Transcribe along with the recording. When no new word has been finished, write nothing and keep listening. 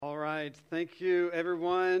right. Thank you,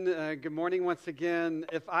 everyone. Good morning once again.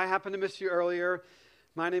 If I happened to miss you earlier,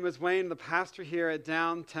 my name is Wayne, the pastor here at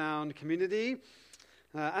Downtown Community.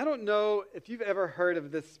 I don't know if you've ever heard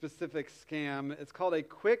of this specific scam. It's called a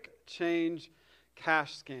quick change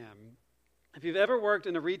cash scam. If you've ever worked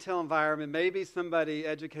in a retail environment, maybe somebody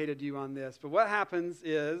educated you on this. But what happens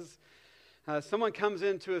is someone comes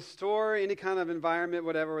into a store, any kind of environment,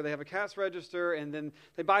 whatever, where they have a cash register, and then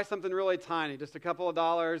they buy something really tiny, just a couple of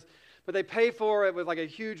dollars, but they pay for it with like a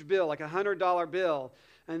huge bill, like $100 bill.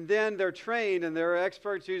 And then they're trained, and they're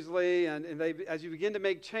experts usually, and they, as you begin to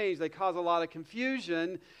make change, they cause a lot of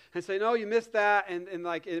confusion and say, no, you missed that.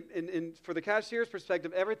 And for the cashier's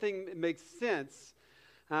perspective, everything makes sense.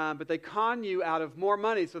 But they con you out of more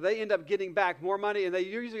money, so they end up getting back more money, and they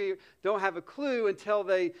usually don't have a clue until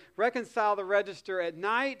they reconcile the register at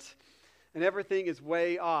night, and everything is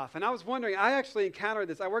way off. And I was wondering, I actually encountered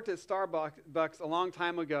this. I worked at Starbucks a long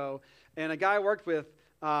time ago, and a guy I worked with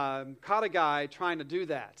caught a guy trying to do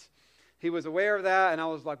that. He was aware of that, and I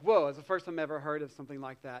was like, whoa, it's the first time I ever heard of something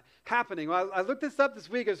like that happening. Well, I looked this up this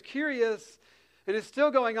week. I was curious, and it's still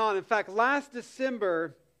going on. In fact, last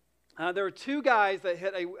December, there were two guys that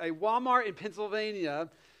hit a Walmart in Pennsylvania,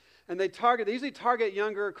 and they usually target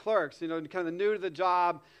younger clerks, kind of new to the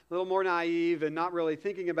job, a little more naive and not really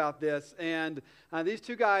thinking about this. And these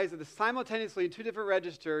two guys, simultaneously in two different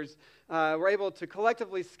registers, were able to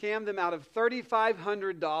collectively scam them out of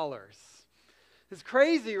 $3,500. It's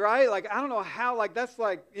crazy, right? Like, I don't know how, that's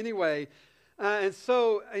anyway. And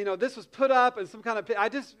so, this was put up in some kind of, I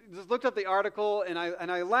just looked up the article, and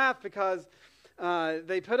I laughed because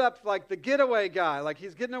they put up the getaway guy,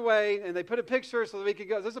 he's getting away, and they put a picture so that we could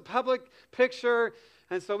go. This is a public picture,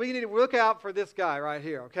 and so we need to look out for this guy right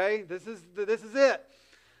here. Okay, this is it.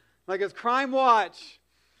 It's Crime Watch.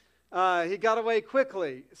 He got away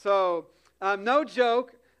quickly. So no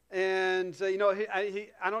joke. And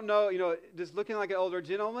I don't know. Just looking like an older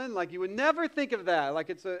gentleman, you would never think of that.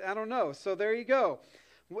 I don't know. So there you go.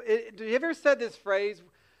 Do you ever said this phrase?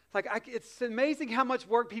 It's amazing how much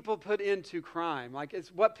work people put into crime.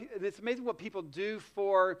 It's amazing what people do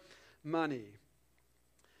for money,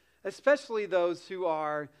 especially those who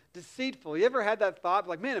are deceitful. You ever had that thought,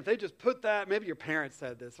 man, if they just put that, maybe your parents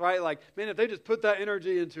said this, right? Man, if they just put that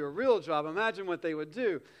energy into a real job, imagine what they would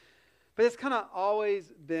do. But it's kind of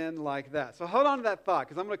always been like that. So hold on to that thought,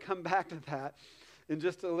 because I'm going to come back to that in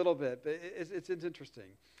just a little bit. But it's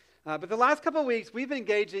interesting. But the last couple of weeks, we've been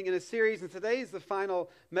engaging in a series, and today is the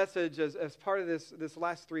final message as part of this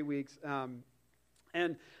last 3 weeks.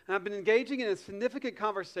 And I've been engaging in a significant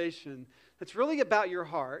conversation that's really about your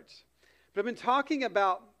heart. But I've been talking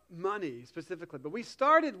about money specifically. But we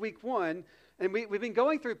started week 1, and we've been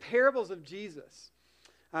going through parables of Jesus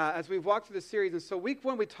as we've walked through the series. And so week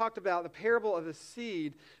 1, we talked about the parable of the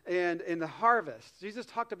seed and the harvest. Jesus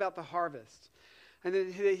talked about the harvest. And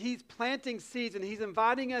then he's planting seeds, and he's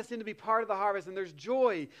inviting us in to be part of the harvest. And there's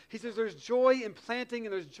joy. He says there's joy in planting,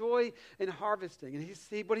 and there's joy in harvesting. And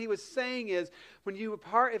what he was saying is, when you are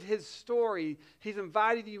part of his story, he's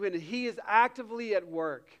invited you in, and he is actively at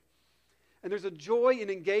work. And there's a joy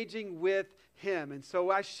in engaging with him. And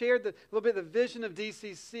so I shared a little bit of the vision of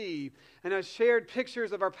DCC, and I shared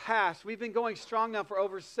pictures of our past. We've been going strong now for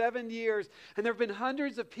over 7 years, and there have been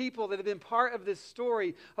hundreds of people that have been part of this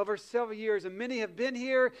story over several years, and many have been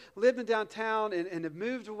here, lived in downtown, and have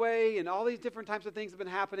moved away, and all these different types of things have been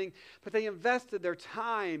happening, but they invested their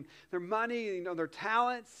time, their money, their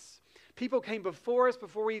talents. People came before us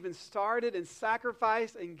before we even started and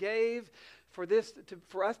sacrificed and gave for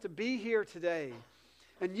us to be here today.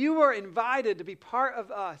 And you are invited to be part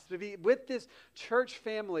of us, to be with this church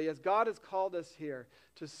family as God has called us here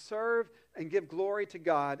to serve and give glory to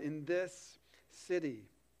God in this city.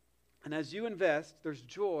 And as you invest, there's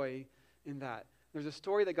joy in that. There's a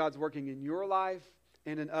story that God's working in your life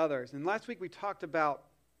and in others. And last week we talked about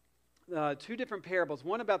 2 different parables.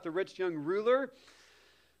 One about the rich young ruler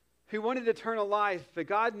who wanted eternal life, but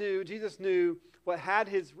Jesus knew what had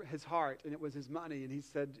his heart, and it was his money. And he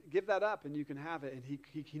said, give that up and you can have it. And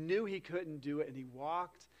he knew he couldn't do it, and he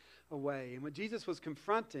walked away. And what Jesus was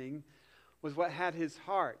confronting was what had his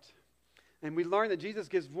heart. And we learned that Jesus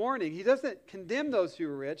gives warning. He doesn't condemn those who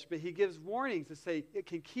are rich, but he gives warnings to say it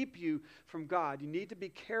can keep you from God. You need to be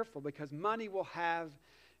careful because money will have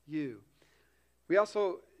you. We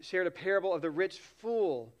also shared a parable of the rich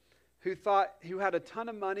fool who had a ton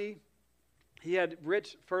of money. He had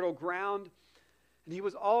rich, fertile ground. And he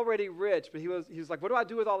was already rich, but he was like, what do I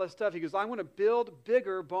do with all this stuff? He goes, I want to build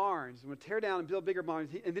bigger barns. I'm going to tear down and build bigger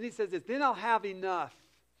barns. And then he says this, then I'll have enough.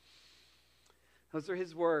 Those are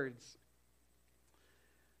his words.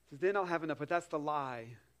 He says, then I'll have enough. But that's the lie.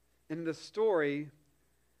 in the story,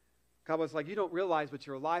 God was like, you don't realize, but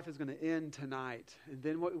your life is going to end tonight. And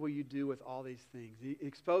then what will you do with all these things? He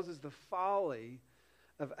exposes the folly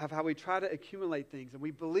of how we try to accumulate things. And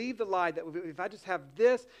we believe the lie that if I just have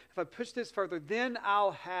this, if I push this further, then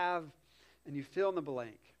I'll have, and you fill in the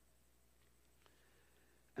blank.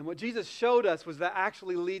 And what Jesus showed us was that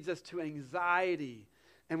actually leads us to anxiety.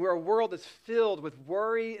 And we're a world that's filled with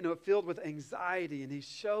worry and filled with anxiety. And he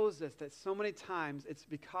shows us that so many times it's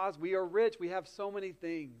because we are rich, we have so many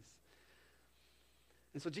things.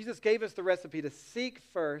 And so Jesus gave us the recipe to seek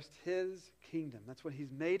first his kingdom. That's what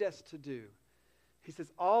he's made us to do. He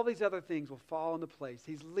says all these other things will fall into place.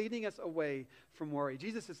 He's leading us away from worry.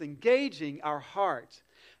 Jesus is engaging our heart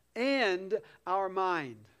and our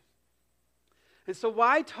mind. And so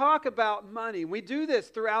why talk about money? We do this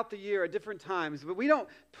throughout the year at different times, but we don't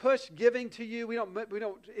push giving to you.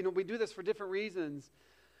 We do this for different reasons.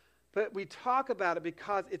 But we talk about it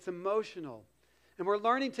because it's emotional. And we're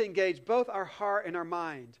learning to engage both our heart and our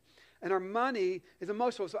mind. And our money is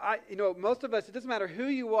emotional. So most of us, it doesn't matter who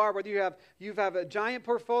you are, whether you have a giant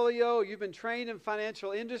portfolio, you've been trained in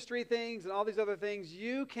financial industry things and all these other things,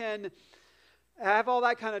 you can have all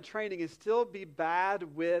that kind of training and still be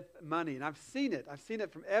bad with money. And I've seen it. I've seen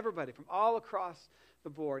it from everybody, from all across the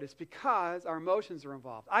board. It's because our emotions are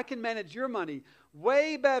involved. I can manage your money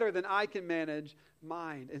way better than I can manage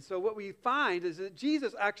mine. And so what we find is that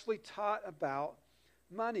Jesus actually taught about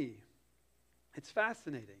money. It's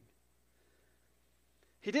fascinating.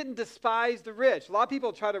 He didn't despise the rich. A lot of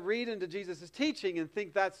people try to read into Jesus' teaching and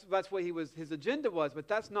think that's what his agenda was, but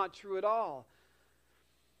that's not true at all.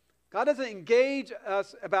 God doesn't engage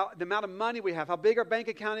us about the amount of money we have, how big our bank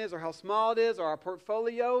account is, or how small it is, or our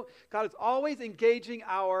portfolio. God is always engaging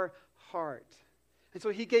our heart. And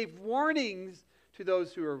so he gave warnings to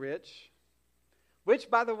those who are rich, which,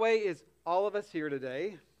 by the way, is all of us here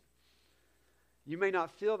today. You may not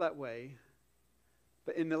feel that way,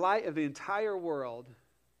 but in the light of the entire world,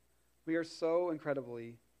 we are so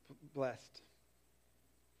incredibly blessed.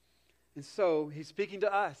 And so he's speaking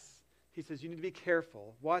to us. He says, you need to be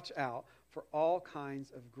careful. Watch out for all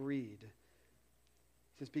kinds of greed.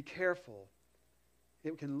 He says, be careful.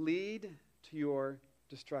 It can lead to your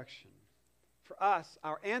destruction. For us,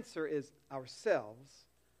 our answer is ourselves,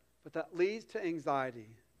 but that leads to anxiety.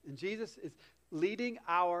 And Jesus is leading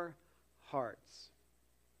our hearts.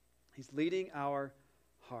 He's leading our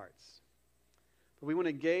hearts. But we want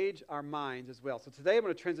to engage our minds as well. So today I'm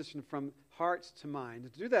going to transition from hearts to mind.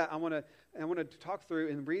 To do that, I want to talk through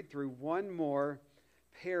and read through one more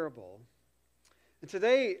parable. And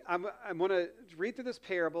today I'm going to read through this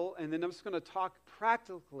parable, and then I'm just going to talk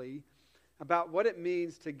practically about what it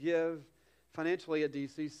means to give financially at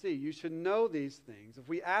DCC. You should know these things. If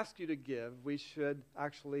we ask you to give, we should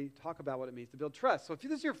actually talk about what it means to build trust. So if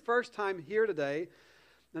this is your first time here today,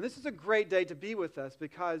 now this is a great day to be with us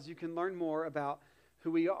because you can learn more about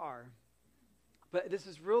who we are. But this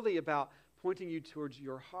is really about pointing you towards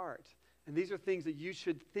your heart. And these are things that you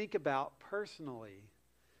should think about personally.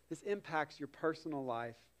 This impacts your personal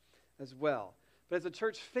life as well. But as a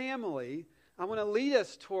church family, I want to lead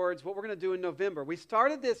us towards what we're going to do in November. We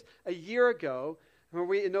started this a year ago.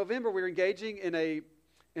 In November, we were engaging in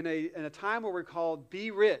a time where we're called Be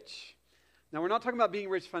Rich. Now, we're not talking about being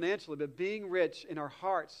rich financially, but being rich in our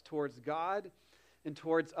hearts towards God and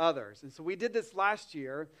towards others. And so we did this last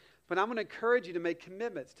year, but I'm going to encourage you to make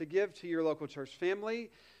commitments to give to your local church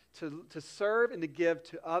family, to serve and to give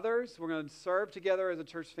to others. We're going to serve together as a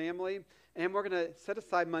church family, and we're going to set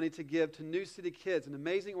aside money to give to New City Kids, an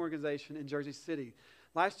amazing organization in Jersey City.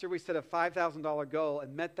 Last year we set a $5,000 goal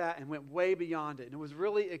and met that and went way beyond it. And it was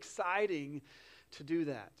really exciting to do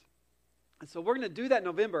that. And so we're going to do that in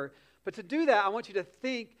November. But to do that, I want you to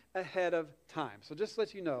think ahead of time. So just to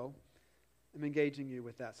let you know, I'm engaging you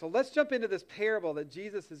with that. So let's jump into this parable that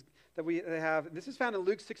we have. This is found in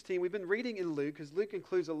Luke 16. We've been reading in Luke because Luke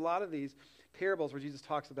includes a lot of these parables where Jesus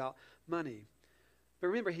talks about money. But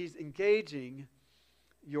remember, he's engaging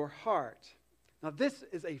your heart. Now, this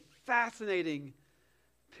is a fascinating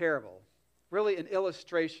parable. Really an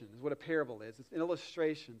illustration is what a parable is. It's an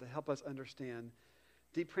illustration to help us understand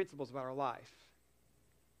deep principles about our life.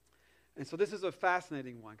 And so this is a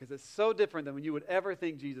fascinating one because it's so different than what you would ever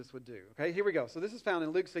think Jesus would do. Okay, here we go. So this is found in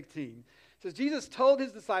Luke 16. It says, Jesus told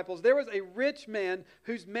his disciples, there was a rich man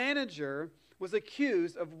whose manager was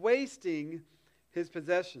accused of wasting his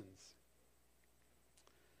possessions.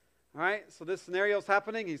 All right, so this scenario is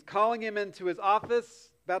happening. He's calling him into his office,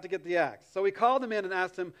 about to get the axe. So he called him in and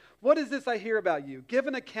asked him, what is this I hear about you? Give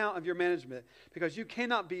an account of your management because you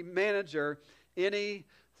cannot be manager any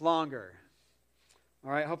longer.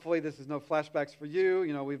 All right, hopefully this is no flashbacks for you.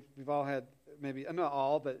 You know, we've all had, maybe, not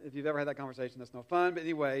all, but if you've ever had that conversation, that's no fun. But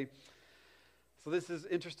anyway, so this is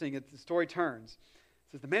interesting. The story turns.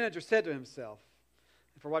 It says, the manager said to himself,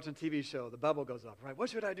 if we're watching a TV show, the bubble goes up, right? What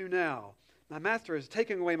should I do now? My master is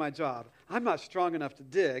taking away my job. I'm not strong enough to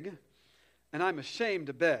dig, and I'm ashamed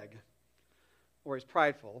to beg. Or he's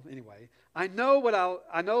prideful, anyway. I know what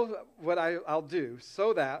I'll do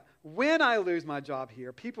so that when I lose my job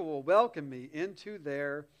here, people will welcome me into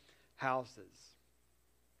their houses.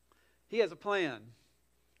 He has a plan.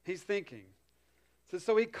 He's thinking.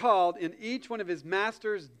 So he called in each one of his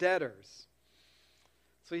master's debtors.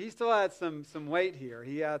 So he still had some weight here.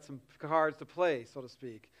 He had some cards to play, so to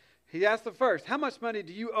speak. He asked the first, how much money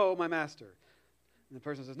do you owe my master? And the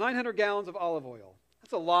person says, 900 gallons of olive oil.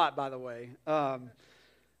 That's a lot, by the way.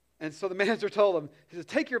 And so the manager told him, he says,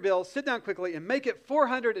 take your bill, sit down quickly, and make it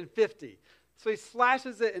 450. So he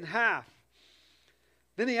slashes it in half.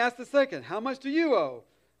 Then he asked the second, how much do you owe?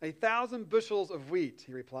 1,000 bushels of wheat,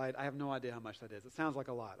 he replied. I have no idea how much that is. It sounds like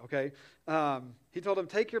a lot, okay? He told him,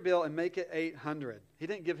 take your bill and make it 800. He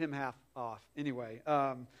didn't give him half off anyway.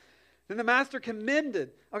 Then the master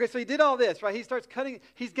commended. Okay, so he did all this, right? He starts cutting.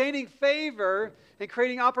 He's gaining favor and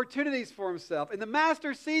creating opportunities for himself. And the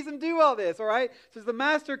master sees him do all this, all right? So the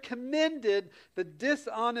master commended the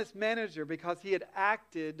dishonest manager because he had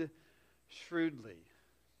acted shrewdly.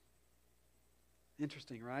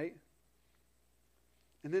 Interesting, right?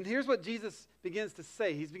 And then here's what Jesus begins to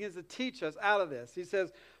say. He begins to teach us out of this. He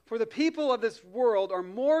says, for the people of this world are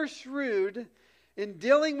more shrewd in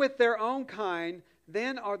dealing with their own kind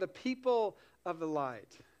than are the people of the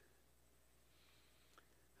light.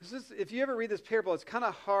 If you ever read this parable, it's kind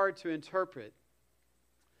of hard to interpret.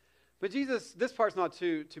 But Jesus, this part's not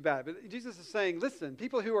too bad. But Jesus is saying, listen,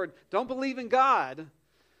 people who don't believe in God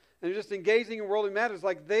and are just engaging in worldly matters,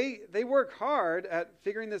 like they work hard at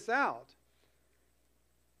figuring this out.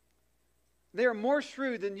 They are more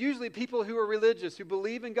shrewd than usually people who are religious, who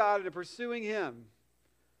believe in God and are pursuing Him.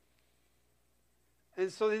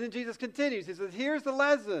 And so then Jesus continues. He says, here's the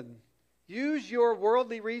lesson. Use your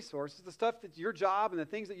worldly resources, the stuff that's your job and the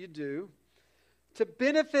things that you do, to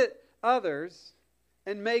benefit others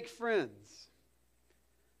and make friends.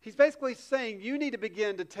 He's basically saying you need to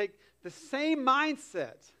begin to take the same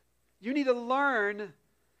mindset. You need to learn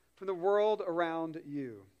from the world around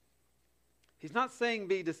you. He's not saying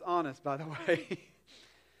be dishonest, by the way.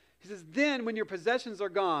 He says, then when your possessions are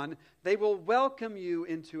gone, they will welcome you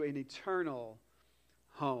into an eternal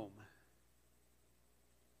home.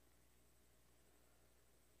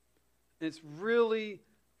 And it's really,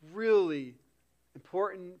 really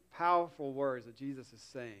important, powerful words that Jesus is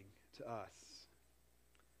saying to us.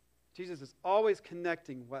 Jesus is always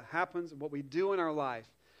connecting what happens, what we do in our life,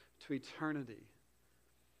 to eternity.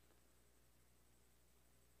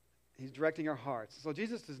 He's directing our hearts. So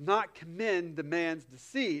Jesus does not commend the man's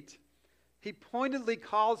deceit. He pointedly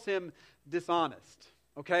calls him dishonest.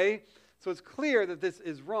 Okay? So it's clear that this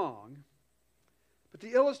is wrong. But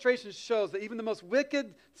the illustration shows that even the most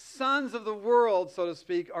wicked sons of the world, so to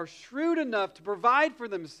speak, are shrewd enough to provide for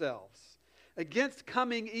themselves against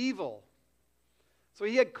coming evil. So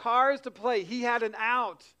he had cards to play. He had an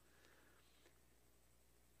out.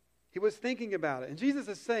 He was thinking about it. And Jesus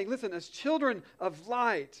is saying, listen, as children of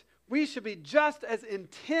light, we should be just as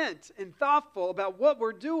intent and thoughtful about what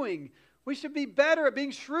we're doing. We should be better at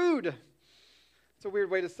being shrewd. It's a weird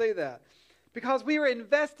way to say that. Because we are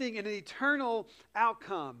investing in an eternal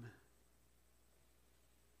outcome.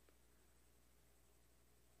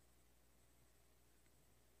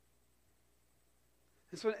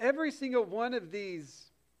 And so in every single one of these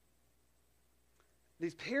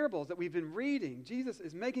parables that we've been reading, Jesus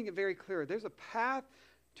is making it very clear. There's a path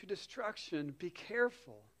to destruction. Be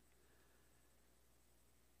careful.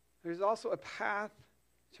 There's also a path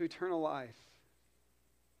to eternal life.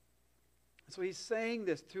 So he's saying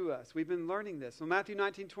this to us. We've been learning this. So Matthew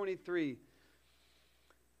 19:23.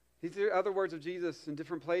 These are other words of Jesus in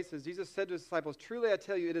different places. Jesus said to his disciples, truly I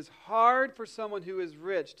tell you, it is hard for someone who is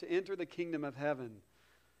rich to enter the kingdom of heaven.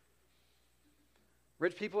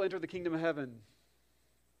 Rich people enter the kingdom of heaven.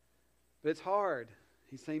 But it's hard.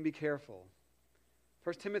 He's saying be careful.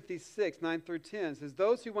 1 Timothy 6:9-10 says,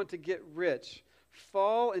 those who want to get rich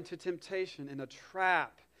fall into temptation and a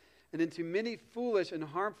trap and into many foolish and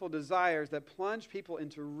harmful desires that plunge people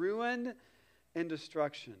into ruin and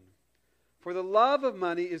destruction. For the love of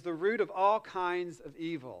money is the root of all kinds of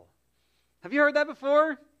evil. Have you heard that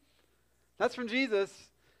before? That's from Jesus.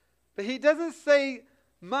 But he doesn't say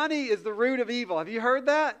money is the root of evil. Have you heard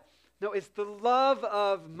that? No, it's the love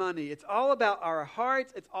of money. It's all about our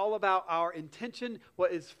hearts. It's all about our intention,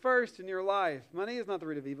 what is first in your life. Money is not the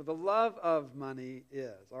root of evil. The love of money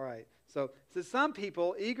is. All right. So some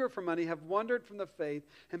people, eager for money, have wandered from the faith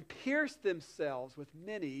and pierced themselves with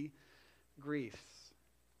many griefs.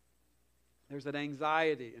 There's that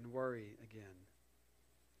anxiety and worry again.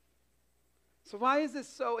 So why is this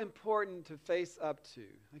so important to face up to?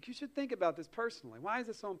 Like, you should think about this personally. Why is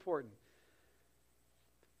this so important?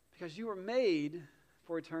 Because you were made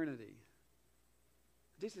for eternity.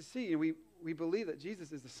 DCC, we believe that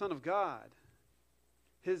Jesus is the Son of God.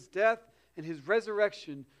 His death and his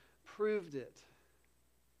resurrection proved it.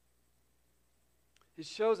 It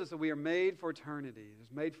shows us that we are made for eternity.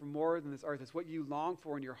 It's made for more than this earth. It's what you long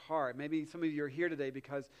for in your heart. Maybe some of you are here today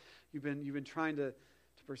because you've been trying to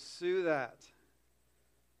pursue that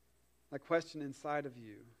question inside of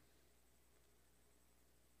you.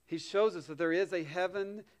 He shows us that there is a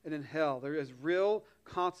heaven and a hell. There is real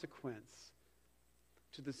consequence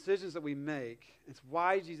to the decisions that we make. It's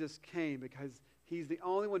why Jesus came, because he's the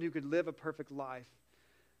only one who could live a perfect life.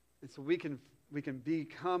 And so we can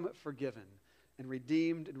become forgiven and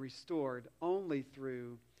redeemed and restored only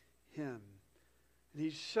through him. And he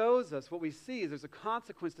shows us what we see is there's a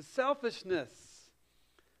consequence to selfishness.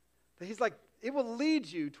 That he's like, it will lead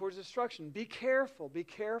you towards destruction. Be careful, be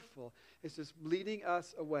careful. It's just leading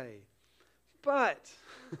us away. But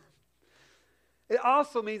it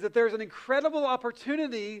also means that there's an incredible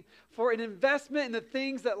opportunity for an investment in the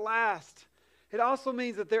things that last. It also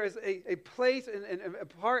means that there is a place and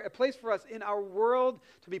a place for us in our world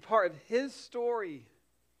to be part of his story.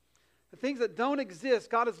 The things that don't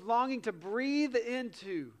exist, God is longing to breathe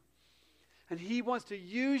into. And he wants to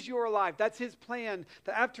use your life. That's his plan.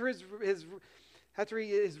 That after his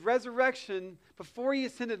resurrection, before he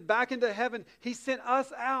ascended back into heaven, he sent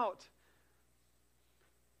us out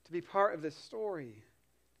to be part of this story.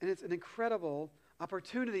 And it's an incredible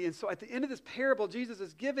opportunity. And so at the end of this parable, Jesus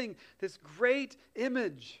is giving this great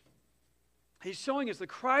image. He's showing us the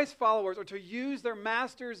Christ followers are to use their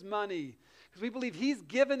master's money. Because we believe he's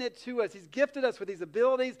given it to us. He's gifted us with these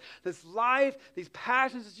abilities, this life, these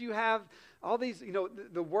passions that you have, all these,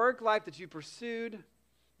 the work life that you pursued,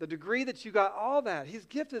 the degree that you got, all that. He's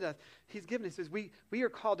gifted us. He's given us. He says we are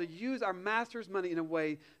called to use our master's money in a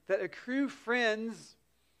way that accrue friends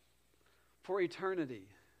for eternity.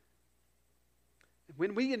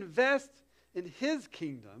 When we invest in his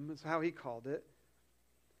kingdom, that's how he called it,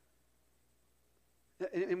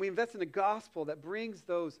 and we invest in the gospel that brings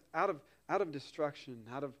those out of destruction,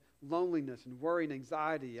 out of loneliness and worry and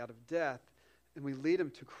anxiety, out of death, and we lead them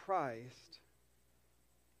to Christ,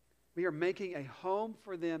 we are making a home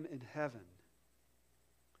for them in heaven.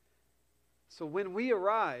 So when we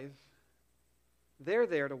arrive, they're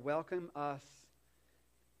there to welcome us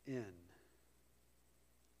in.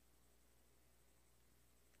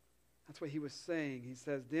 That's what he was saying. He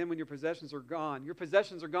says, then when your possessions are gone, they're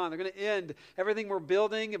going to end. Everything we're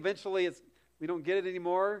building, eventually we don't get it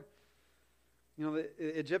anymore. The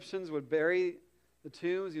Egyptians would bury the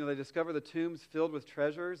tombs. They discover the tombs filled with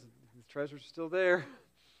treasures. The treasures are still there.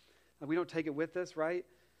 We don't take it with us, right?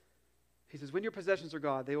 He says, when your possessions are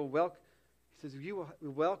gone, they will welcome. He says, you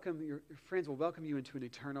will welcome your friends will welcome you into an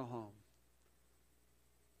eternal home.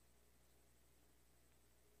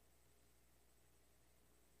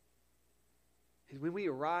 When we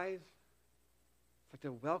arrive, it's like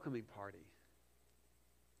the welcoming party.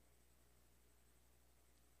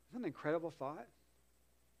 Isn't that an incredible thought?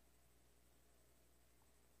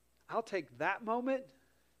 I'll take that moment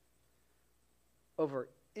over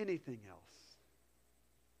anything else.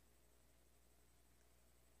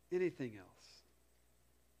 Anything else.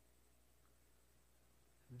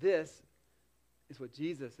 This is what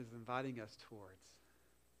Jesus is inviting us towards.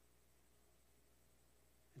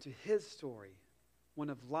 Into his story, one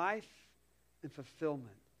of life and fulfillment.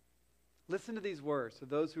 Listen to these words to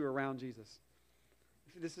those who are around Jesus.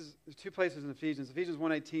 There's two places in Ephesians. Ephesians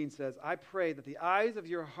 1:18 says, I pray that the eyes of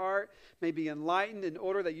your heart may be enlightened in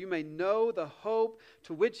order that you may know the hope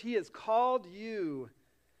to which he has called you,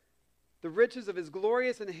 the riches of his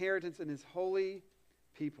glorious inheritance in his holy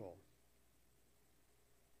people.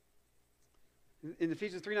 In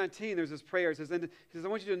Ephesians 3:19, there's this prayer. It says, I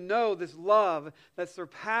want you to know this love that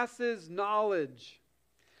surpasses knowledge,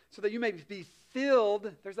 so that you may be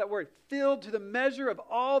filled, there's that word, filled to the measure of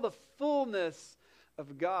all the fullness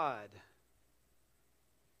of God.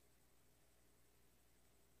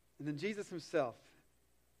 And then Jesus himself,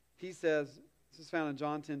 he says, this is found in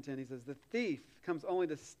John 10:10, he says, the thief comes only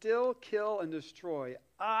to steal, kill, and destroy.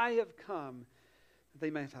 I have come that they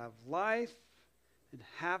may have life and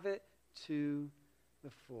have it to the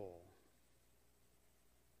full.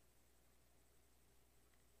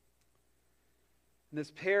 In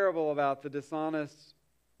this parable about the dishonest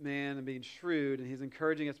man and being shrewd, and he's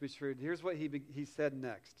encouraging us to be shrewd, here's what he said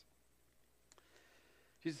next.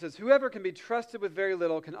 Jesus says, whoever can be trusted with very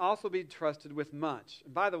little can also be trusted with much.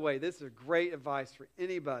 And by the way, this is great advice for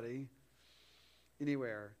anybody,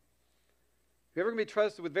 anywhere. Whoever can be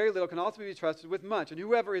trusted with very little can also be trusted with much. And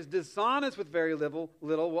whoever is dishonest with very little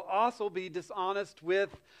will also be dishonest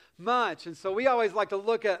with much. And so we always like to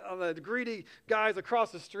look at the greedy guys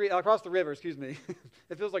across the river. It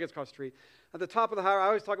feels like it's across the street. At the top of the highway, I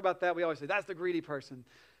always talk about that. We always say, that's the greedy person.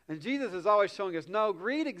 And Jesus is always showing us, no,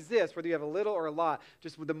 greed exists whether you have a little or a lot.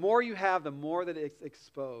 Just the more you have, the more that it's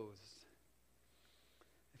exposed.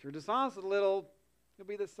 If you're dishonest with a little, you'll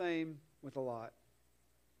be the same with a lot.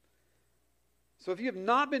 So if you have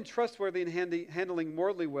not been trustworthy in handling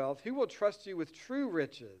worldly wealth, who will trust you with true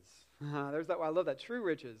riches? There's that. I love that. True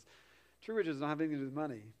riches. True riches don't have anything to do with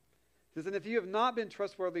money. It says, and if you have not been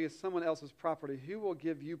trustworthy as someone else's property, who will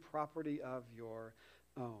give you property of your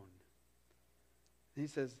own? And he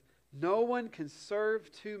says, no one can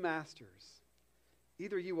serve two masters.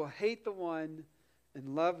 Either you will hate the one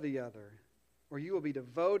and love the other, or you will be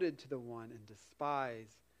devoted to the one and despise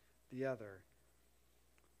the other.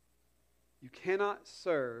 You cannot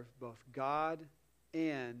serve both God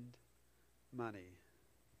and money.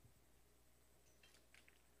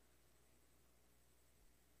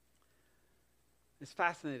 It's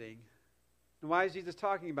fascinating. And why is Jesus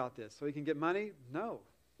talking about this? So he can get money? No.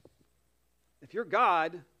 If you're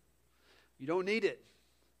God, you don't need it.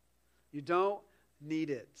 You don't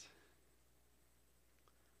need it.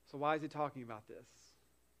 So why is he talking about this?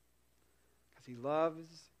 Because he loves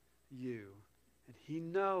you and he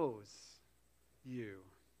knows you,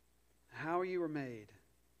 how you were made.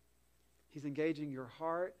 He's engaging your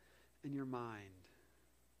heart and your mind.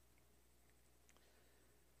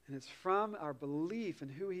 And it's from our belief in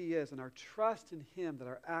who he is and our trust in him that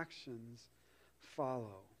our actions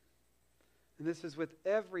follow. And this is with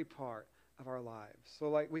every part of our lives. So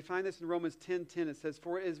like we find this in Romans 10:10. It says,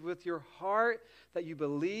 for it is with your heart that you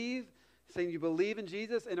believe, saying you believe in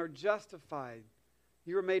Jesus and are justified.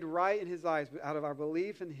 You are made right in his eyes out of our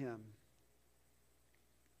belief in him.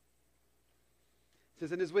 It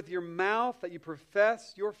says, and it is with your mouth that you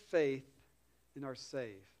profess your faith and are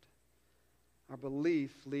saved. Our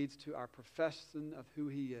belief leads to our profession of who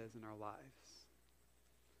he is in our lives.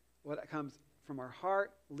 What comes from our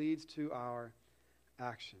heart leads to our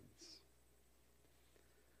actions.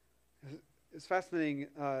 It's fascinating.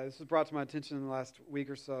 This was brought to my attention in the last week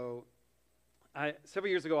or so. Several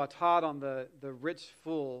years ago, I taught on the rich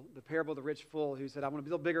fool, the parable of the rich fool who said, I want to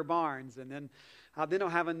build bigger barns, and then they don't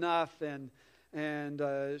have enough. And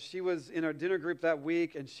she was in our dinner group that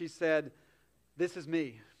week, and she said, this is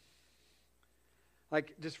me.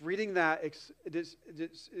 Like, just reading that,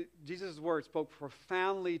 Jesus' words spoke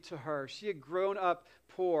profoundly to her. She had grown up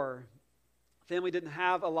poor. Family didn't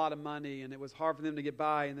have a lot of money, and it was hard for them to get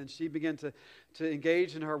by. And then she began to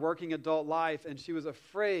engage in her working adult life, and she was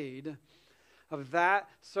afraid of that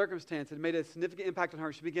circumstance. It made a significant impact on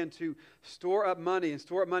her. She began to store up money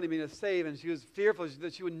meaning to save, and she was fearful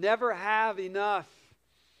that she would never have enough.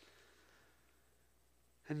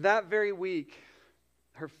 And that very week,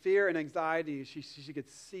 her fear and anxiety, she could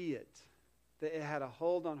see it, that it had a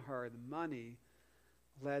hold on her. The money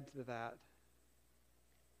led to that.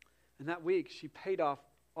 And that week, she paid off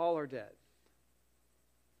all her debt.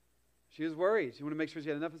 She was worried. She wanted to make sure she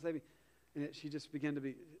had enough in saving. And she just began to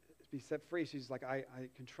be set free. She's like, I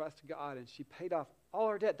can trust God. And she paid off all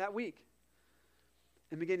her debt that week.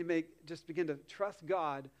 And began to trust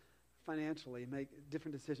God financially, make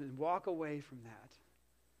different decisions, and walk away from that.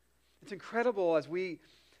 It's incredible as we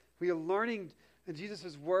are learning in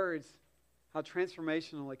Jesus' words how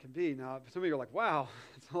transformational it can be. Now, some of you are like, wow,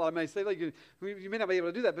 that's a lot of money. Say, like, you may not be able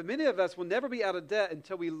to do that, but many of us will never be out of debt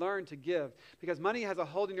until we learn to give, because money has a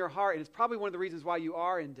hold in your heart, and it's probably one of the reasons why you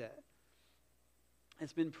are in debt.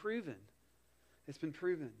 It's been proven. It's been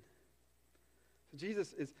proven. So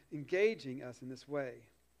Jesus is engaging us in this way.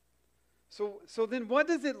 So then what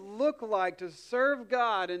does it look like to serve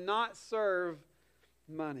God and not serve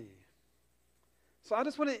money? So I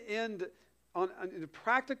just want to end on a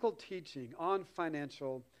practical teaching on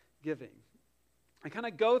financial giving. I kind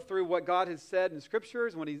of go through what God has said in the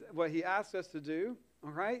Scriptures, what he asks us to do,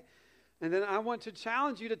 all right? And then I want to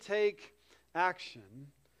challenge you to take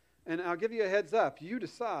action. And I'll give you a heads up. You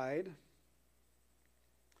decide.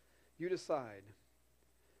 You decide.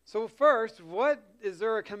 So first, is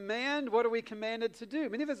there a command? What are we commanded to do?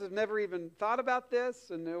 Many of us have never even thought about this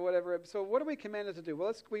and whatever. So what are we commanded to do?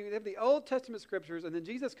 Well, we have the Old Testament Scriptures, and then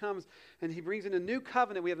Jesus comes and he brings in a new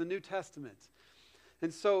covenant. We have the New Testament.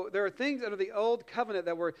 And so there are things under the old covenant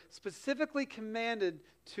that were specifically commanded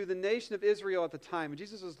to the nation of Israel at the time. And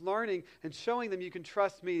Jesus was learning and showing them, you can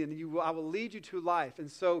trust me and I will lead you to life. And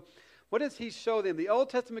so what does he show them? The Old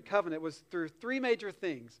Testament covenant was through three major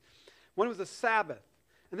things. One was the Sabbath.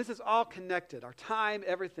 And this is all connected. Our time,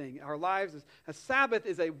 everything, our lives. A Sabbath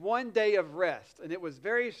is a 1 day of rest. And it was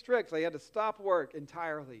very strict. They had to stop work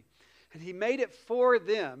entirely. And he made it for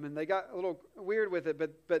them. And they got a little weird with it.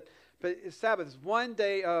 But Sabbath is 1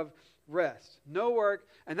 day of rest. No work.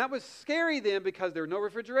 And that was scary then because there was no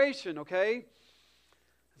refrigeration, okay?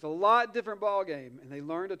 It's a lot different ballgame. And they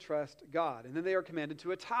learned to trust God. And then they are commanded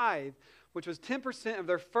to a tithe, which was 10% of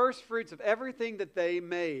their first fruits of everything that they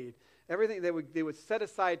made. Everything, they would set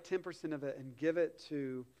aside 10% of it and give it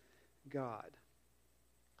to God.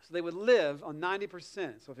 So they would live on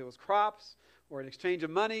 90%. So if it was crops or an exchange of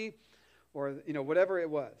money or whatever it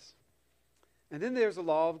was. And then there's the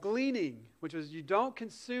law of gleaning, which is you don't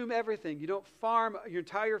consume everything. You don't farm your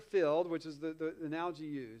entire field, which is the analogy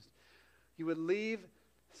used. You would leave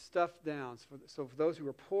stuff down. So for those who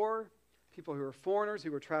were poor, people who were foreigners,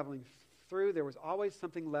 who were traveling through, there was always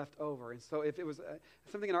something left over. And so if it was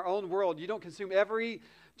something in our own world, you don't consume every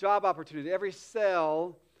job opportunity, every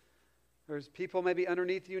sale. There's people maybe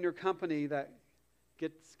underneath you in your company that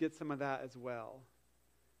get some of that as well.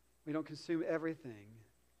 We don't consume everything.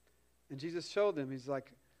 And Jesus showed them,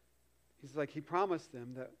 he promised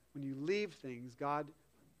them that when you leave things, God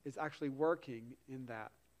is actually working in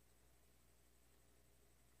that.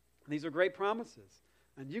 And these are great promises.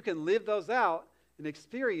 And you can live those out and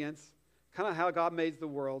experience kind of how God made the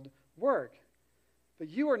world work. But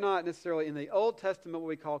you are not necessarily in the Old Testament, what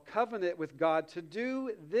we call covenant with God, to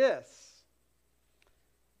do this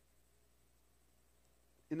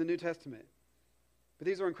in the New Testament. But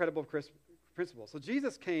these are incredible principles. So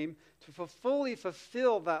Jesus came to fully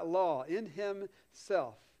fulfill that law in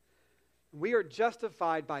himself. We are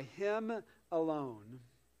justified by him alone.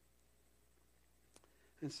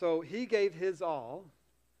 And so he gave his all.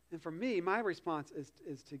 And for me, my response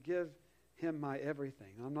is to give him my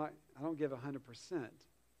everything. I don't give 100%. That's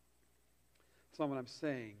not what I'm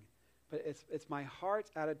saying. But it's my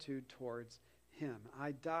heart's attitude towards him.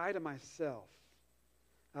 I die to myself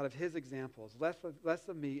out of his examples, less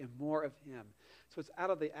of me and more of him. So it's out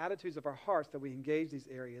of the attitudes of our hearts that we engage these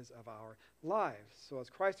areas of our lives. So as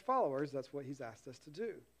Christ followers, that's what he's asked us to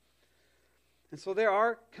do. And so there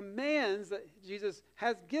are commands that Jesus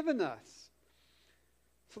has given us.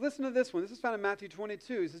 So listen to this one. This is found in Matthew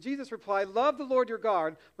 22. It says, Jesus replied, love the Lord your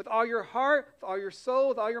God with all your heart, with all your soul,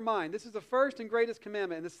 with all your mind. This is the first and greatest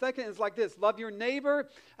commandment. And the second is like this. Love your neighbor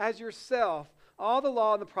as yourself. All the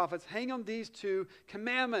law and the prophets hang on these two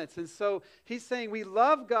commandments. And so he's saying we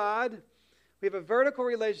love God. We have a vertical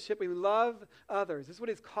relationship. We love others. This is what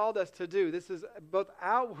he's called us to do. This is both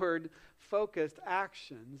outward-focused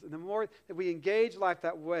actions. And the more that we engage life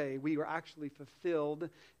that way, we are actually fulfilled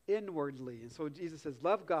inwardly. And so Jesus says,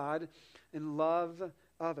 love God and love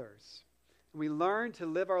others. And we learn to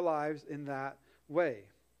live our lives in that way.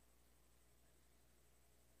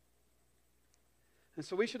 And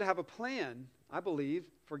so we should have a plan, I believe,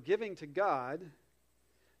 for giving to God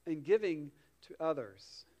and giving to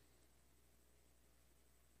others.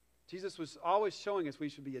 Jesus was always showing us we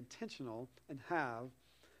should be intentional and have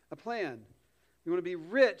a plan. We want to be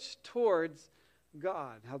rich towards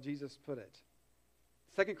God, how Jesus put it.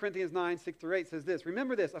 2 Corinthians 9, 6-8 says this,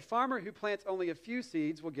 remember this, a farmer who plants only a few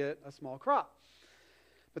seeds will get a small crop.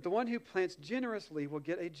 But the one who plants generously will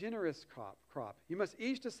get a generous crop. You must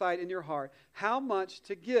each decide in your heart how much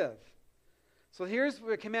to give. So here's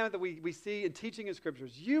the commandment that we see in teaching in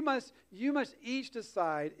Scriptures. You must each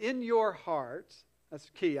decide in your heart. That's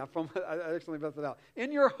key. I actually left it out.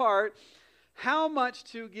 In your heart, how much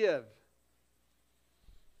to give.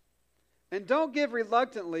 And don't give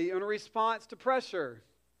reluctantly in response to pressure.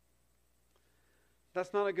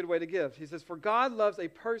 That's not a good way to give. He says, for God loves a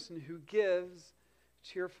person who gives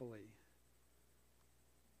cheerfully,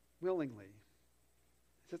 willingly.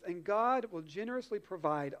 He says, and God will generously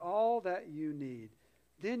provide all that you need.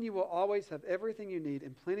 Then you will always have everything you need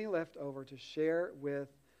and plenty left over to share with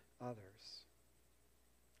others.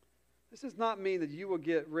 This does not mean that you will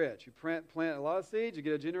get rich. You plant a lot of seeds, you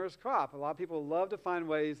get a generous crop. A lot of people love to find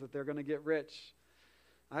ways that they're going to get rich.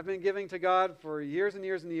 I've been giving to God for years and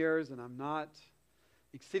years and years, and I'm not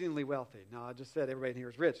exceedingly wealthy. Now, I just said everybody here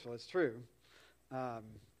is rich, so it's true. But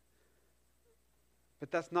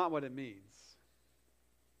that's not what it means.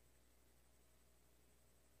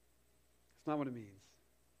 It's not what it means.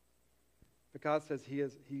 But God says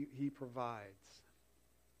He provides.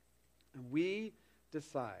 And we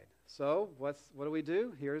decide. So what do we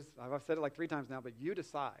do? I've said it like 3 times now, but you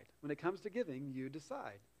decide. When it comes to giving, you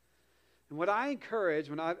decide. And what I encourage,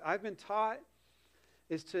 when I've been taught,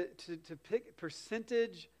 is to pick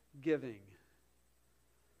percentage giving.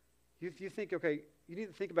 You think, okay, you need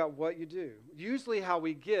to think about what you do. Usually how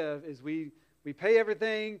we give is we pay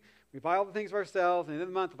everything, we buy all the things for ourselves, and at the end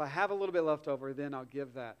of the month, if I have a little bit left over, then I'll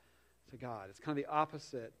give that to God. It's kind of the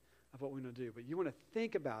opposite of what we want to do. But you want to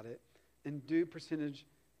think about it and do percentage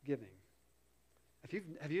giving.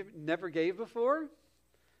 Have you never gave before?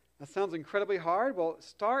 That sounds incredibly hard. Well,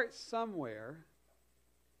 start somewhere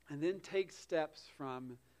and then take steps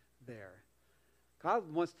from there.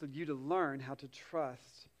 God wants you to learn how to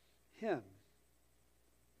trust Him.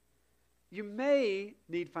 You may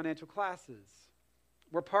need financial classes.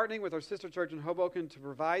 We're partnering with our sister church in Hoboken to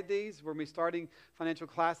provide these. We're going to be starting financial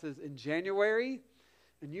classes in January.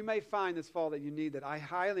 And you may find this fall that you need that. I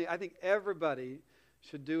think everybody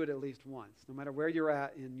should do it at least once, no matter where you're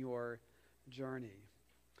at in your journey.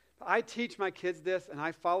 I teach my kids this, and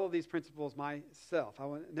I follow these principles myself. I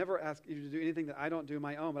would never ask you to do anything that I don't do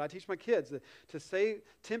my own, but I teach my kids to save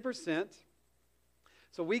 10%.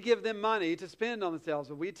 So we give them money to spend on themselves,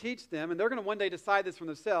 but we teach them, and they're going to one day decide this for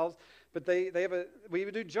themselves, but we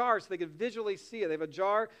even do jars so they can visually see it. They have a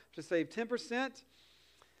jar to save 10%.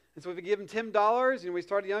 And so if we give them $10, we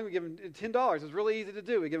started young, we give them $10. It's really easy to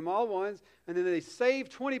do. We give them all ones, and then they save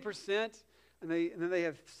 20%, and then they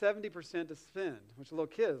have 70% to spend, which a little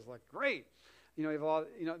kid is like, great.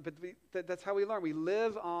 But that's how we learn. We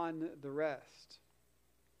live on the rest.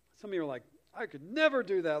 Some of you are like, I could never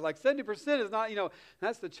do that. Like 70% is not,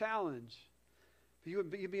 that's the challenge.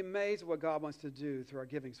 But you'd be amazed at what God wants to do through our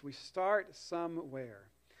giving. So we start somewhere.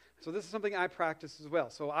 So this is something I practice as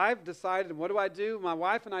well. So I've decided, and what do? My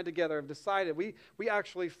wife and I together have decided we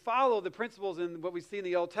actually follow the principles in what we see in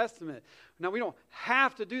the Old Testament. Now, we don't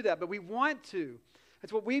have to do that, but we want to.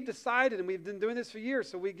 That's what we've decided, and we've been doing this for years.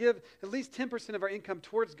 So we give at least 10% of our income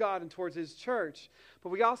towards God and towards His church. But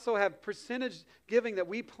we also have percentage giving that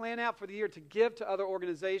we plan out for the year to give to other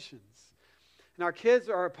organizations. And our kids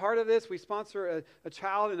are a part of this. We sponsor a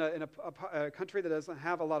child in a country that doesn't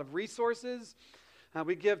have a lot of resources.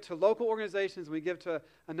 We give to local organizations. We give to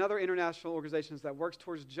another international organization that works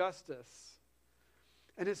towards justice.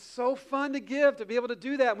 And it's so fun to give, to be able to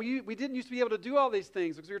do that. We didn't used to be able to do all these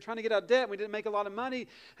things because we were trying to get out of debt. And we didn't make a lot of money.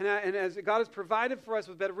 And as God has provided for us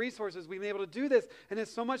with better resources, we've been able to do this. And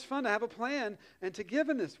it's so much fun to have a plan and to give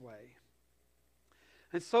in this way.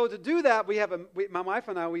 And so to do that, my wife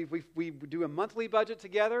and I, we do a monthly budget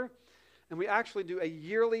together. And we actually do a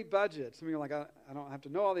yearly budget. Some of you are like, I don't have to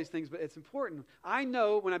know all these things, but it's important. I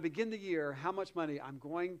know when I begin the year how much money I'm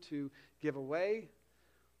going to give away,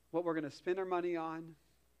 what we're going to spend our money on,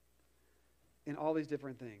 and all these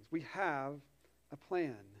different things. We have a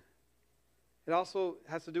plan. It also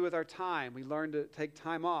has to do with our time. We learn to take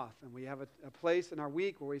time off, and we have a place in our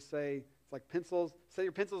week where we say, it's like pencils, set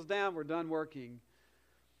your pencils down, we're done working.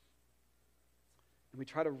 And we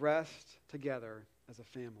try to rest together as a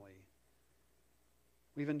family.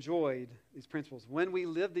 We've enjoyed these principles. When we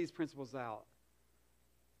live these principles out,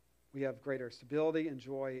 we have greater stability and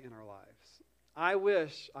joy in our lives. I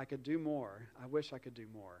wish I could do more.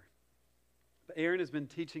 But Erin has been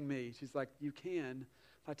teaching me. She's like, you can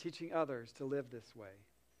by teaching others to live this way.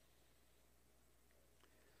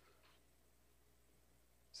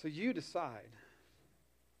 So you decide.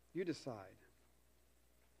 You decide.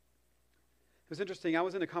 It was interesting. I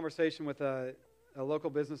was in a conversation with a local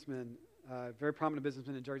businessman, a very prominent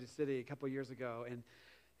businessman in Jersey City a couple of years ago, and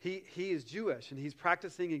he is Jewish, and he's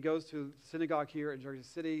practicing. He goes to synagogue here in Jersey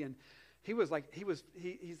City, and he's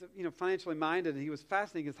financially minded, and he was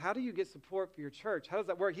fascinated because how do you get support for your church? How does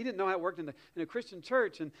that work? He didn't know how it worked in a Christian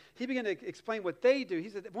church, and he began to explain what they do. He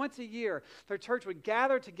said that once a year, their church would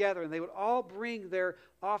gather together, and they would all bring their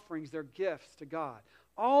offerings, their gifts to God,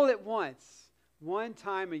 all at once, one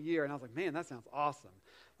time a year. And I was like, man, that sounds awesome.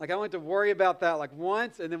 Like, I don't have to worry about that like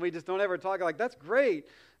once, and then we just don't ever talk. Like, that's great.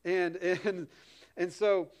 And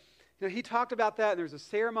so, he talked about that, and there's a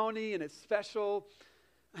ceremony, and it's special.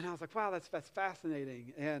 And I was like, wow, that's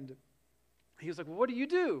fascinating. And he was like, well, what do you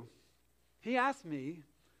do? He asked me.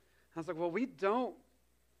 I was like, well, we don't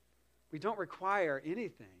require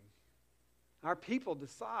anything. Our people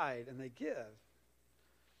decide, and they give.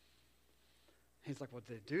 He's like, well,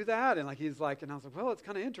 do they do that? And and I was like, well, it's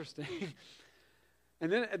kind of interesting.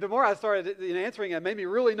 And then the more I started answering, it made me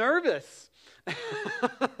really nervous.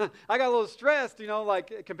 I got a little stressed,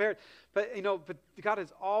 compared. But God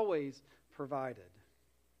has always provided.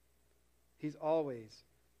 He's always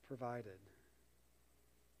provided.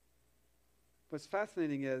 what's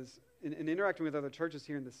fascinating is, in interacting with other churches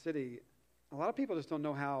here in the city, a lot of people just don't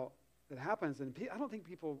know how it happens. And I don't think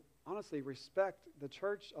people honestly respect the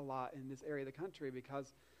church a lot in this area of the country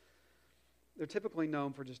because they're typically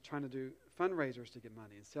known for just trying to do fundraisers to get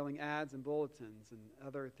money and selling ads and bulletins and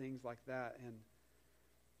other things like that.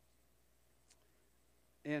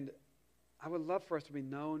 And I would love for us to be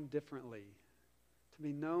known differently, to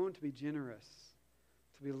be known to be generous,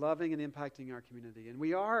 to be loving and impacting our community. And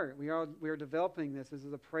we are developing this. This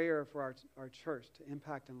is a prayer for our church to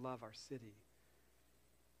impact and love our city.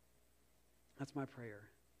 That's my prayer.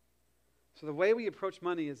 So the way we approach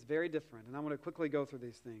money is very different, and I want to quickly go through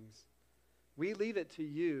these things. We leave it to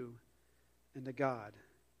you and to God.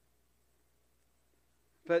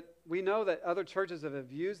 But we know that other churches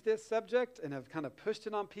have used this subject and have kind of pushed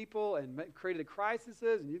it on people and created crises,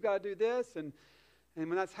 and you've got to do this. And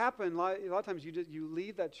when that's happened, a lot of times you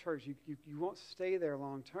leave that church. You won't stay there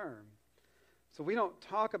long term. So we don't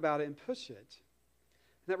talk about it and push it.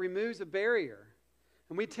 And that removes a barrier.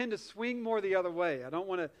 And we tend to swing more the other way. I don't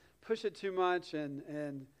want to push it too much.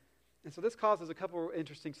 And so this causes a couple of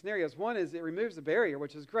interesting scenarios. One is it removes the barrier,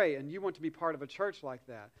 which is great, and you want to be part of a church like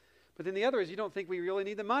that. But then the other is you don't think we really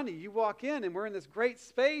need the money. You walk in, and we're in this great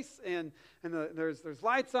space, and there's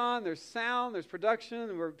lights on, there's sound, there's production,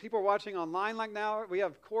 and people are watching online like now. We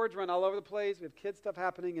have cords run all over the place. We have kid stuff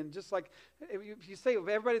happening, and just like if you say,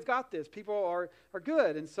 everybody's got this, people are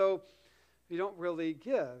good, and so you don't really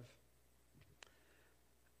give.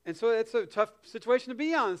 And so it's a tough situation to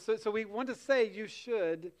be on. So we want to say you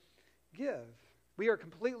should give. We are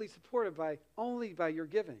completely supported only by your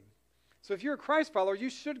giving. So if you're a Christ follower,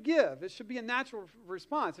 you should give. It should be a natural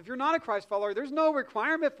response. If you're not a Christ follower, there's no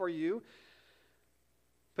requirement for you.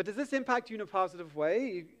 But does this impact you in a positive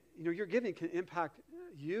way? Your giving can impact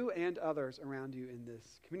you and others around you in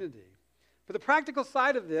this community. But the practical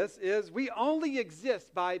side of this is we only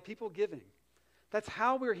exist by people giving. That's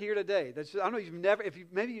how we're here today. I don't know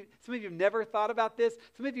maybe some of you have never thought about this.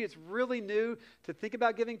 Some of you it's really new to think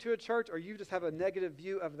about giving to a church, or you just have a negative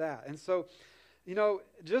view of that. And so,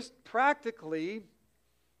 just practically,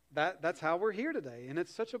 that's how we're here today, and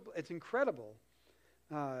it's incredible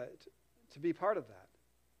to be part of that.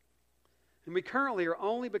 And we currently are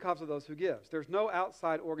only because of those who give. There's no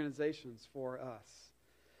outside organizations for us.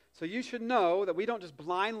 So you should know that we don't just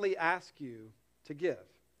blindly ask you to give.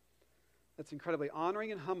 That's incredibly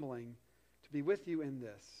honoring and humbling to be with you in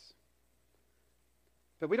this.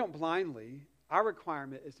 But we don't blindly. Our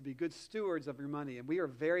requirement is to be good stewards of your money, and we are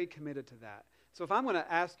very committed to that. So if I'm going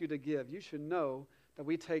to ask you to give, you should know that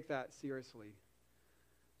we take that seriously.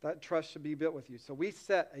 That trust should be built with you. So we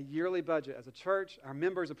set a yearly budget as a church. Our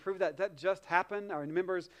members approved that. That just happened. Our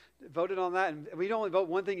members voted on that, and we only vote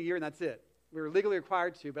one thing a year, and that's it. We were legally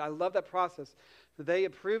required to, but I love that process. So they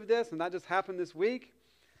approved this, and that just happened this week.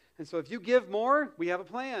 And so if you give more, we have a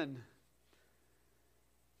plan.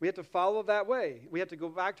 We have to follow that way. We have to go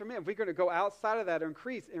back to them. If we're going to go outside of that or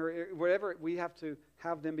increase or whatever, we have to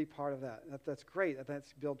have them be part of that. That's great.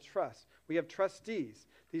 That's build trust. We have trustees.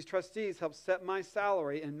 These trustees help set my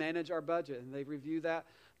salary and manage our budget, and they review that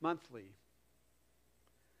monthly.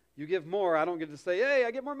 You give more, I don't get to say, hey,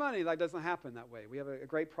 I get more money. That doesn't happen that way. We have a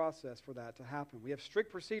great process for that to happen. We have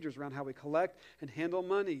strict procedures around how we collect and handle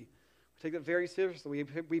money. We take that very seriously.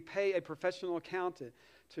 We pay a professional accountant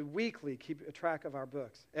to weekly keep a track of our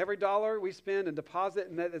books. Every dollar we spend and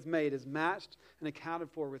deposit that is made is matched and accounted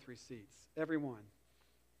for with receipts. Every one.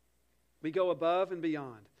 We go above and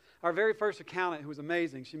beyond. Our very first accountant, who was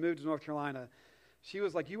amazing, she moved to North Carolina. She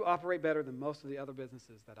was like, you operate better than most of the other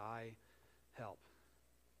businesses that I help.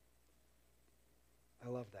 I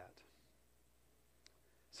love that.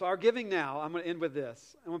 So our giving now, I'm going to end with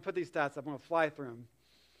this. I'm going to put these stats up. I'm going to fly through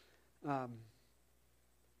them.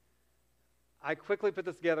 I quickly put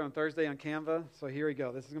this together on Thursday on Canva, so here we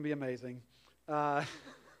go. This is going to be amazing.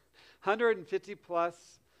 150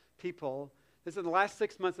 plus people. This is in the last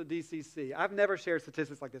 6 months of DCC. I've never shared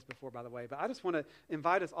statistics like this before, by the way, but I just want to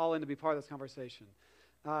invite us all in to be part of this conversation.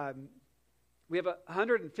 We have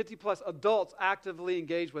 150 plus adults actively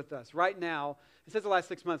engaged with us right now. It says the last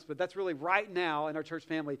 6 months, but that's really right now in our church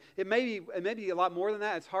family. It may be a lot more than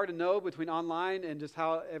that. It's hard to know between online and just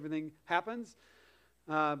how everything happens,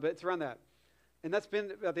 but it's around that. And that's been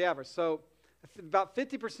about the average. So about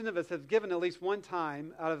 50% of us have given at least one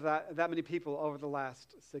time out of that many people over the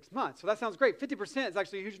last 6 months. So that sounds great. 50% is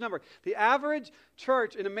actually a huge number. The average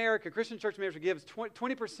church in America, Christian church in America, gives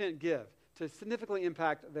 20% give to significantly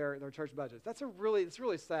impact their church budgets. It's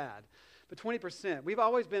really sad. But 20%. We've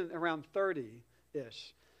always been around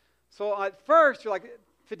 30-ish. So at first, you're like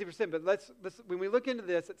 50%, but let's when we look into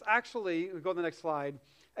this, it's actually, we go to the next slide,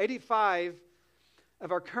 85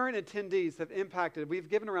 of our current attendees have impacted. We've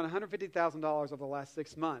given around $150,000 over the last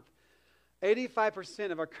 6 months.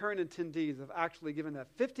 85% of our current attendees have actually given that.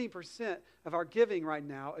 15% of our giving right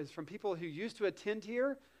now is from people who used to attend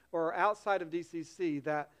here or are outside of DCC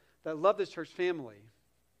that love this church family.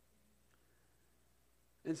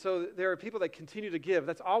 And so there are people that continue to give.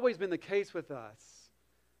 That's always been the case with us.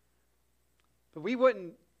 But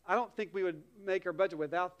I don't think we would make our budget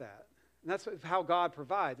without that. And that's how God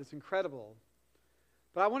provides. It's incredible.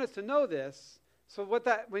 But I want us to know this. So what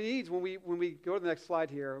that means when we go to the next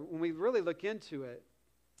slide here, when we really look into it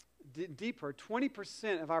deeper,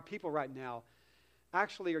 20% of our people right now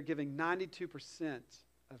actually are giving 92%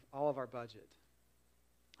 of all of our budget.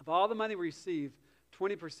 Of all the money we receive,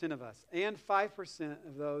 20% of us, and 5%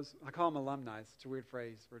 of those, I call them alumni, it's a weird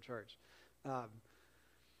phrase for a church,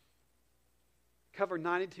 cover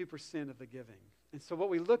 92% of the giving. And so what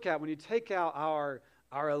we look at, when you take out our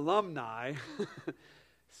alumni,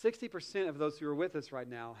 60% of those who are with us right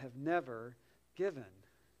now have never given.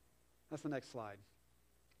 That's the next slide.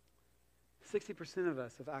 60% of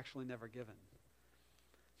us have actually never given.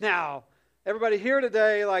 Now, everybody here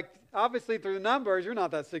today, obviously through the numbers, you're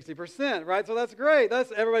not that 60%, right? So that's great.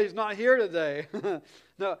 That's everybody who's not here today.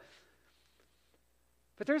 No.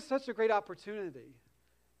 But there's such a great opportunity.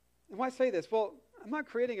 And why say this? Well, I'm not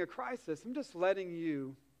creating a crisis. I'm just letting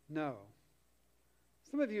you know.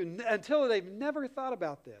 Some of you, until they've never thought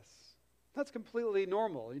about this. That's completely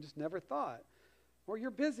normal. You just never thought. Or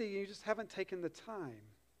you're busy and you just haven't taken the time.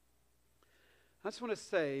 I just want to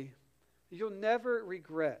say, you'll never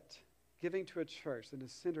regret giving to a church that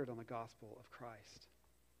is centered on the gospel of Christ.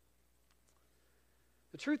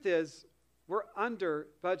 The truth is, we're under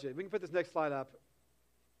budget. We can put this next slide up,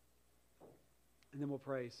 and then we'll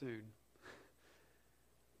pray soon.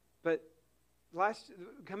 But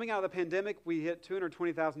coming out of the pandemic, we hit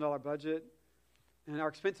 $220,000 budget, and our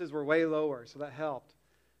expenses were way lower, so that helped.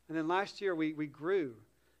 And then last year, we grew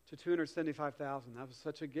to $275,000. That was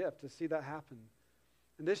such a gift to see that happen.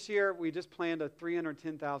 And this year, we just planned a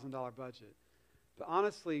 $310,000 budget. But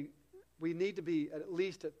honestly, we need to be at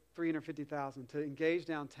least at $350,000 to engage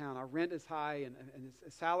downtown. Our rent is high, and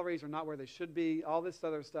salaries are not where they should be, all this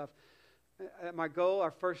other stuff. My goal,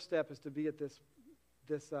 our first step, is to be at this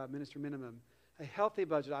ministry minimum. A healthy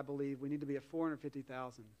budget, I believe, we need to be at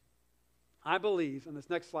 $450,000. I believe, and this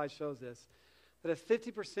next slide shows this, that if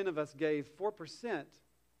 50% of us gave 4%,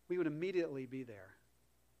 we would immediately be there.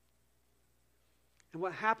 And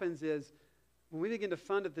what happens is, when we begin to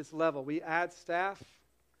fund at this level, we add staff,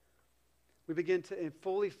 we begin to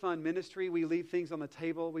fully fund ministry, we leave things on the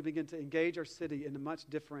table, we begin to engage our city in a much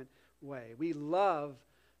different way. We love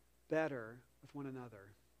better with one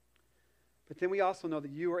another. But then we also know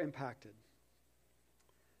that you are impacted.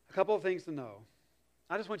 A couple of things to know.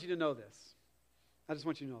 I just want you to know this. I just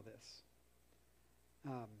want you to know this.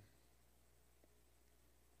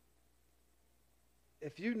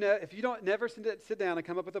 If you don't never sit down and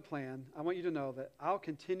come up with a plan, I want you to know that I'll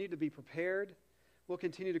continue to be prepared. We'll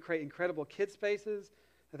continue to create incredible kid spaces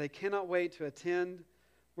that they cannot wait to attend.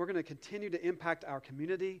 We're going to continue to impact our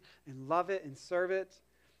community and love it and serve it.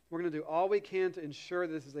 We're going to do all we can to ensure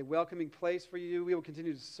that this is a welcoming place for you. We will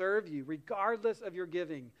continue to serve you regardless of your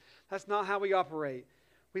giving. That's not how we operate.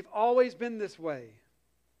 We've always been this way.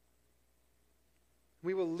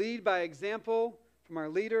 We will lead by example from our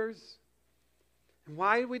leaders. And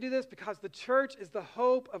why do we do this? Because the church is the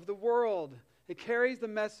hope of the world. It carries the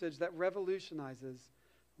message that revolutionizes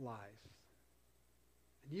life.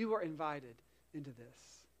 And you are invited into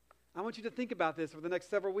this. I want you to think about this over the next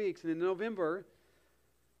several weeks. And in November,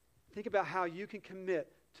 think about how you can commit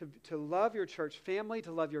to love your church family,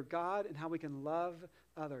 to love your God, and how we can love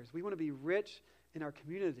others. We want to be rich in our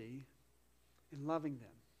community in loving them.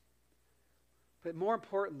 But more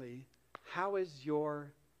importantly, how is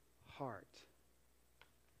your heart?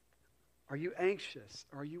 Are you anxious?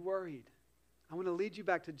 Are you worried? I want to lead you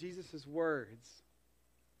back to Jesus' words.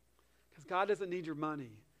 Because God doesn't need your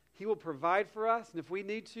money. He will provide for us, and if we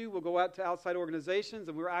need to, we'll go out to outside organizations,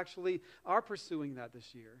 and we actually are pursuing that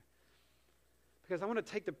this year. Because I want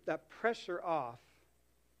to take that pressure off.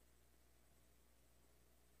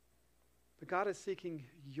 But God is seeking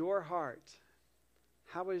your heart.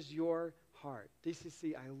 How is your heart?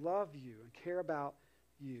 DCC, I love you and care about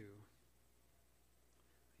you.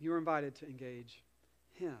 You are invited to engage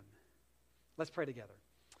Him. Let's pray together.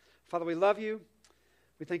 Father, we love you.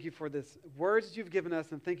 We thank you for this words that you've given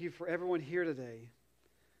us, and thank you for everyone here today.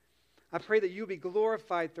 I pray that you be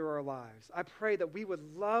glorified through our lives. I pray that we would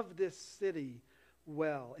love this city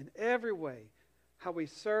well in every way. How we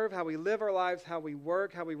serve, how we live our lives, how we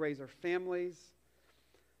work, how we raise our families.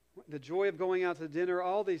 the joy of going out to dinner,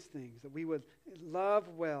 all these things, that we would love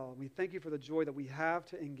well. We thank you for the joy that we have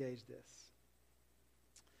to engage this.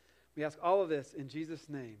 We ask all of this in Jesus'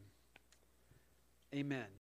 name. Amen.